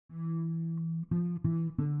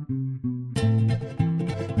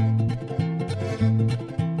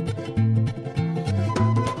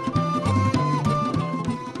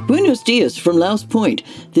Buenos dias from Laos Point.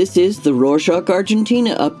 This is the Rorschach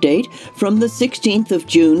Argentina update from the 16th of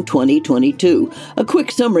June 2022. A quick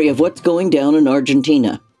summary of what's going down in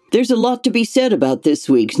Argentina. There's a lot to be said about this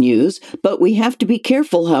week's news, but we have to be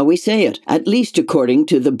careful how we say it, at least according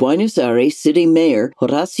to the Buenos Aires city mayor,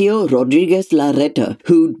 Horacio Rodriguez Larreta,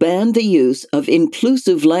 who banned the use of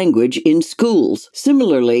inclusive language in schools,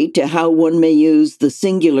 similarly to how one may use the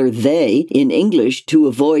singular they in English to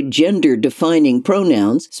avoid gender-defining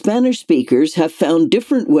pronouns. Spanish speakers have found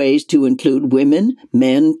different ways to include women,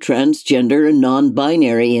 men, transgender, and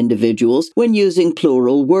non-binary individuals when using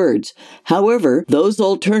plural words. However, those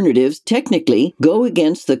alternatives technically go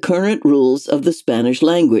against the current rules of the Spanish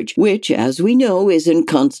language, which, as we know, is in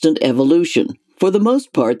constant evolution. For the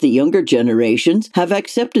most part, the younger generations have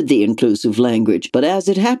accepted the inclusive language, but as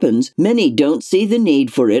it happens, many don't see the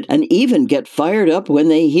need for it and even get fired up when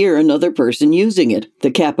they hear another person using it. The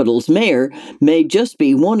capital's mayor may just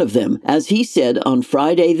be one of them, as he said on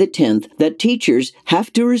Friday the 10th that teachers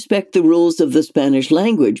have to respect the rules of the Spanish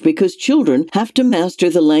language because children have to master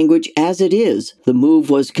the language as it is. The move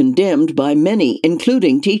was condemned by many,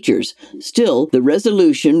 including teachers. Still, the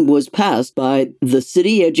resolution was passed by the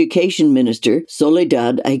city education minister,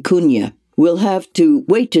 Soledad Acuña. We'll have to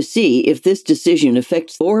wait to see if this decision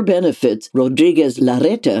affects or benefits Rodriguez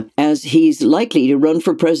Larreta, as he's likely to run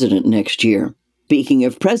for president next year. Speaking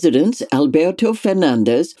of presidents, Alberto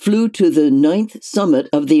Fernandez flew to the 9th Summit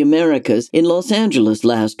of the Americas in Los Angeles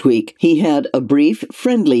last week. He had a brief,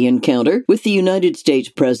 friendly encounter with the United States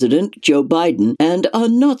President, Joe Biden, and a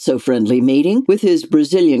not-so-friendly meeting with his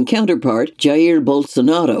Brazilian counterpart, Jair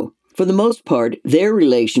Bolsonaro. For the most part, their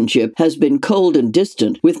relationship has been cold and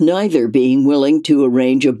distant, with neither being willing to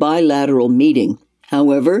arrange a bilateral meeting.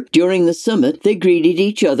 However, during the summit, they greeted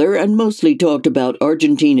each other and mostly talked about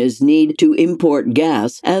Argentina's need to import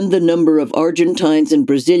gas and the number of Argentines and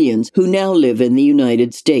Brazilians who now live in the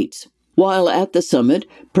United States. While at the summit,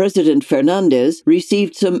 President Fernandez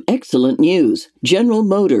received some excellent news. General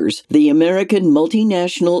Motors, the American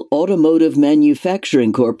multinational automotive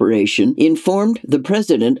manufacturing corporation, informed the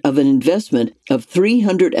president of an investment of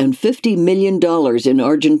 $350 million in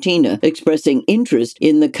Argentina, expressing interest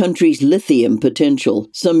in the country's lithium potential.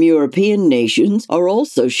 Some European nations are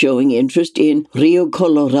also showing interest in Rio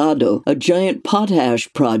Colorado, a giant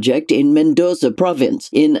potash project in Mendoza province.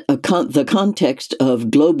 In the context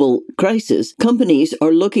of global crisis, companies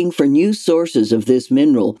are looking for new sources of this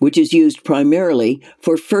mineral, which is used primarily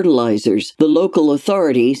for fertilizers. The local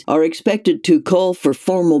authorities are expected to call for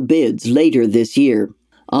formal bids later this year.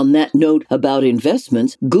 On that note about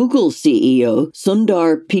investments, Google CEO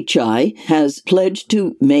Sundar Pichai has pledged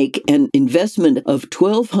to make an investment of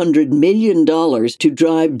 $1,200 million to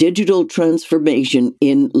drive digital transformation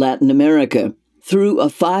in Latin America. Through a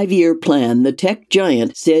 5-year plan, the tech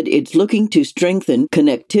giant said it's looking to strengthen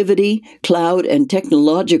connectivity, cloud, and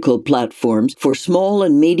technological platforms for small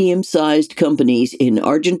and medium-sized companies in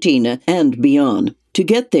Argentina and beyond. To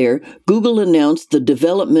get there, Google announced the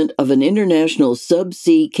development of an international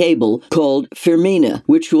subsea cable called Firmina,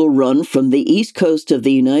 which will run from the east coast of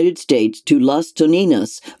the United States to Las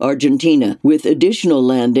Toninas, Argentina, with additional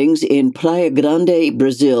landings in Playa Grande,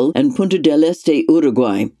 Brazil, and Punta del Este,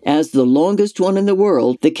 Uruguay. As the longest one in the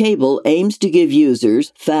world, the cable aims to give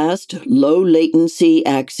users fast, low-latency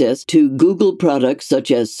access to Google products such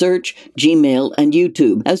as Search, Gmail, and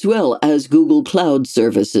YouTube, as well as Google Cloud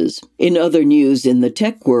services. In other news in the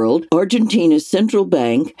tech world, Argentina's central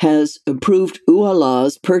bank has approved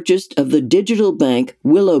Uala's purchase of the digital bank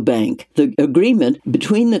Willow Bank. The agreement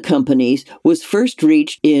between the companies was first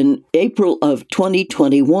reached in April of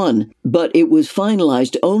 2021, but it was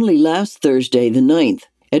finalized only last Thursday the 9th.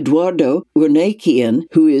 Eduardo Urnequian,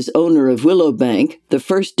 who is owner of Willow Bank, the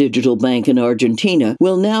first digital bank in Argentina,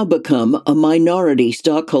 will now become a minority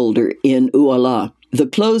stockholder in Uala. The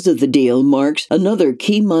close of the deal marks another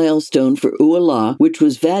key milestone for Uala, which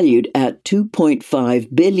was valued at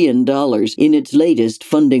 $2.5 billion in its latest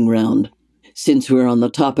funding round. Since we're on the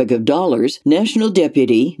topic of dollars, National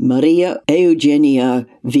Deputy Maria Eugenia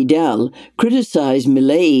Vidal criticized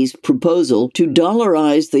Milei's proposal to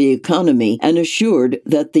dollarize the economy and assured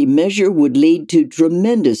that the measure would lead to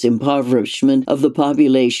tremendous impoverishment of the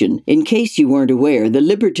population. In case you weren't aware, the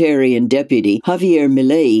Libertarian deputy Javier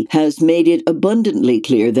Milei has made it abundantly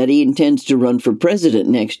clear that he intends to run for president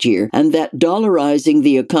next year and that dollarizing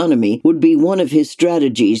the economy would be one of his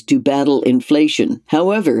strategies to battle inflation.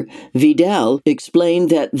 However, Vidal explained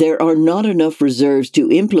that there are not enough reserves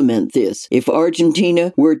to implement this. If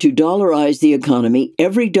Argentina were to dollarize the economy,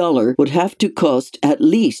 every dollar would have to cost at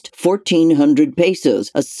least 1,400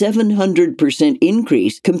 pesos, a 700%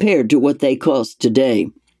 increase compared to what they cost today.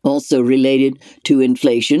 Also related to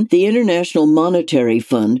inflation, the International Monetary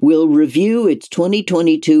Fund will review its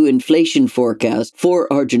 2022 inflation forecast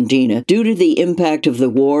for Argentina due to the impact of the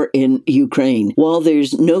war in Ukraine. While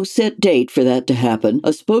there's no set date for that to happen, a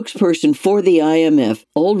spokesperson for the IMF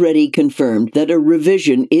already confirmed that a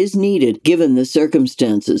revision is needed given the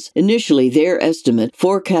circumstances. Initially, their estimate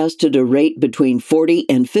forecasted a rate between 40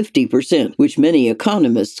 and 50%, which many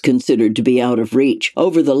economists considered to be out of reach.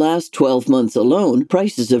 Over the last 12 months alone,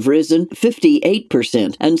 prices have risen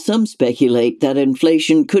 58%, and some speculate that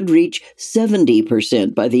inflation could reach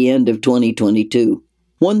 70% by the end of 2022.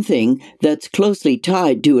 One thing that's closely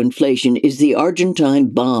tied to inflation is the Argentine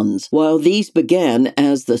bonds. While these began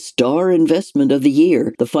as the star investment of the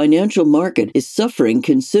year, the financial market is suffering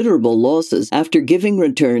considerable losses after giving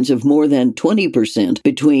returns of more than 20%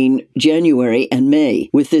 between January and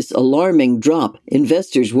May. With this alarming drop,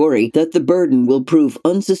 investors worry that the burden will prove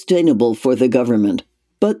unsustainable for the government.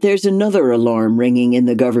 But there's another alarm ringing in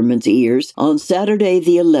the government's ears. On Saturday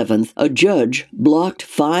the 11th, a judge blocked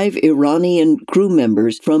 5 Iranian crew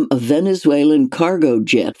members from a Venezuelan cargo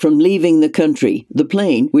jet from leaving the country. The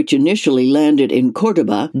plane, which initially landed in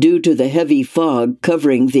Córdoba due to the heavy fog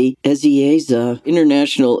covering the Ezeiza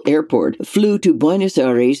International Airport, flew to Buenos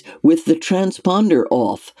Aires with the transponder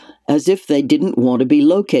off, as if they didn't want to be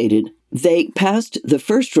located. They passed the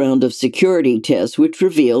first round of security tests, which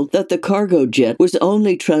revealed that the cargo jet was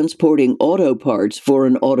only transporting auto parts for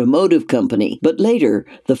an automotive company. But later,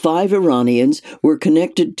 the 5 Iranians were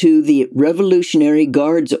connected to the Revolutionary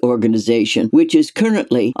Guards Organization, which is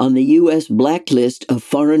currently on the U.S. blacklist of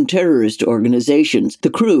foreign terrorist organizations. The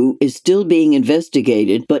crew is still being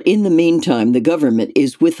investigated, but in the meantime, the government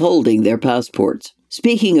is withholding their passports.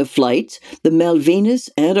 Speaking of flights, the Malvinas,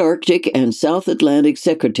 Antarctic, and South Atlantic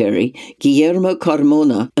Secretary, Guillermo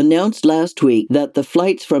Carmona, announced last week that the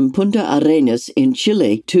flights from Punta Arenas in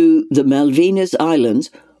Chile to the Malvinas Islands,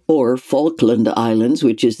 or Falkland Islands,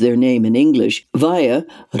 which is their name in English, via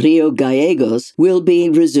Rio Gallegos, will be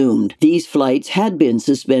resumed. These flights had been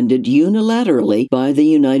suspended unilaterally by the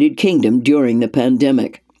United Kingdom during the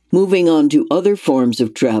pandemic. Moving on to other forms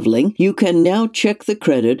of traveling, you can now check the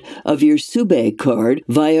credit of your SUBE card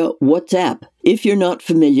via WhatsApp. If you're not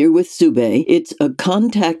familiar with SUBE, it's a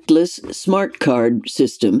contactless smart card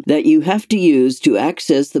system that you have to use to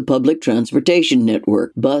access the public transportation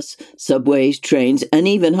network, bus, subways, trains, and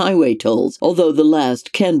even highway tolls, although the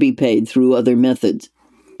last can be paid through other methods.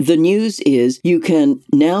 The news is you can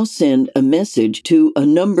now send a message to a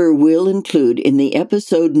number we'll include in the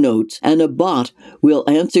episode notes, and a bot will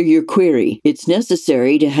answer your query. It's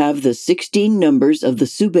necessary to have the 16 numbers of the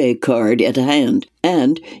SUBE card at hand,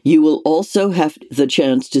 and you will also have the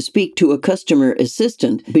chance to speak to a customer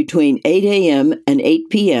assistant between 8 a.m. and 8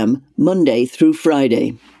 p.m. Monday through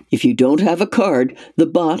Friday. If you don't have a card, the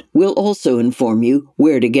bot will also inform you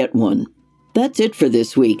where to get one. That's it for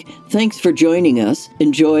this week. Thanks for joining us.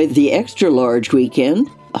 Enjoy the extra-large weekend.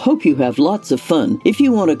 I hope you have lots of fun. If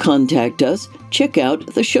you want to contact us, check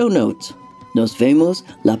out the show notes. Nos vemos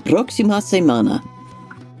la próxima semana.